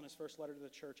Apostle Paul, in his first letter to the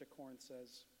church at Corinth,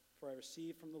 says, "For I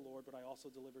received from the Lord what I also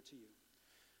delivered to you,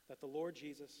 that the Lord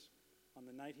Jesus, on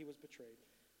the night he was betrayed,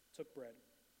 took bread.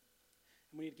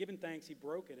 And when he had given thanks, he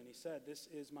broke it, and he said, 'This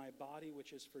is my body,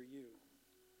 which is for you.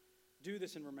 Do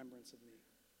this in remembrance of me.'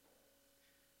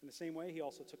 In the same way, he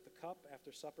also took the cup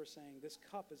after supper, saying, 'This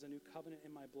cup is a new covenant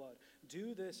in my blood.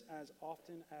 Do this as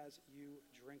often as you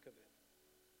drink of it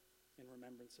in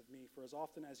remembrance of me. For as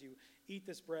often as you eat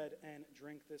this bread and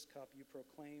drink this cup, you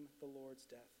proclaim the Lord's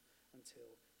death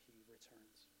until he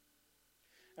returns.'"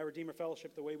 At Redeemer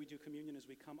Fellowship, the way we do communion is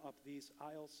we come up these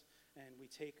aisles and we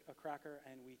take a cracker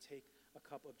and we take a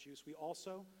cup of juice. We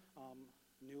also,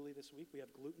 newly this week, we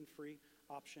have gluten-free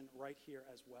option right here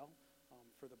as well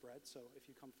for the bread. So if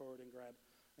you come forward and grab,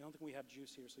 I don't think we have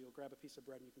juice here, so you'll grab a piece of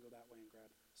bread and you can go that way and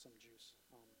grab some juice.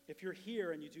 If you're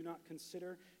here and you do not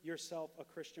consider yourself a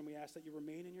Christian, we ask that you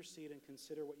remain in your seat and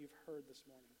consider what you've heard this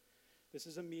morning. This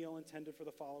is a meal intended for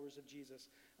the followers of Jesus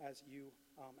as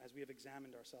we have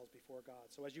examined ourselves before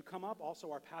God. So as you come up,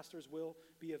 also our pastors will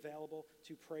be available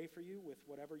to pray for you with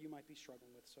whatever you might be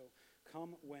struggling with. So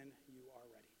come when you are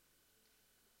ready.